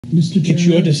Mr. Chairman, It's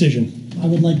your decision. I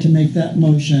would like to make that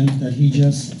motion that he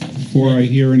just... Before I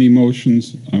hear any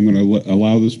motions, I'm going to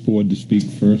allow this board to speak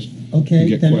first. Okay, and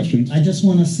get then questions. I just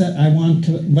want to set, I want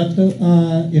to let the,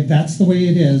 if that's the way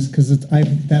it is, because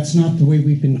that's not the way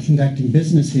we've been conducting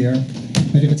business here,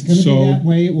 but if it's going to be that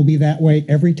way, it will be that way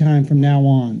every time from now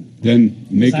on. Then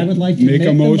make I would like to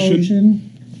a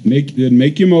motion. Make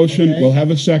your motion. Okay. We'll have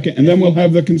a second, and then we'll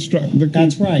have the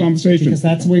That's right, conversation. because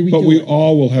that's the way we do it. But we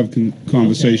all will have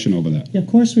conversation over that. Yeah, of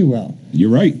course we will.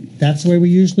 You're right. That's the way we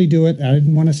usually do it. I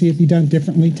didn't want to see it be done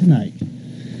differently tonight.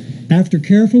 After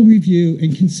careful review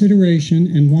and consideration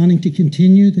and wanting to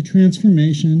continue the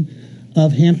transformation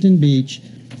of Hampton Beach,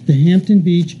 the Hampton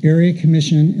Beach Area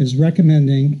Commission is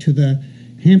recommending to the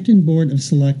Hampton Board of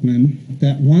Selectmen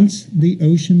that once the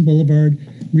Ocean Boulevard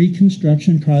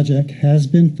reconstruction project has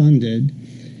been funded,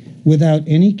 without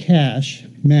any cash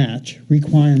match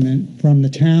requirement from the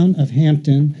town of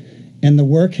Hampton, and the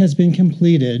work has been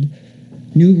completed,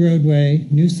 new roadway,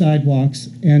 new sidewalks,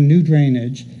 and new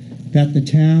drainage, that the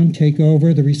town take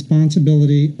over the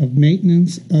responsibility of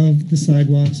maintenance of the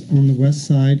sidewalks on the west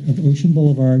side of Ocean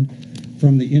Boulevard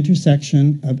from the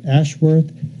intersection of Ashworth,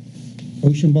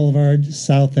 Ocean Boulevard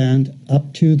South End,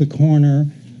 up to the corner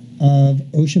of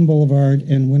Ocean Boulevard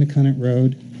and Winnicott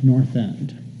Road North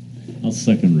End. I'll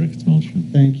second Rick's motion.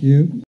 Thank you.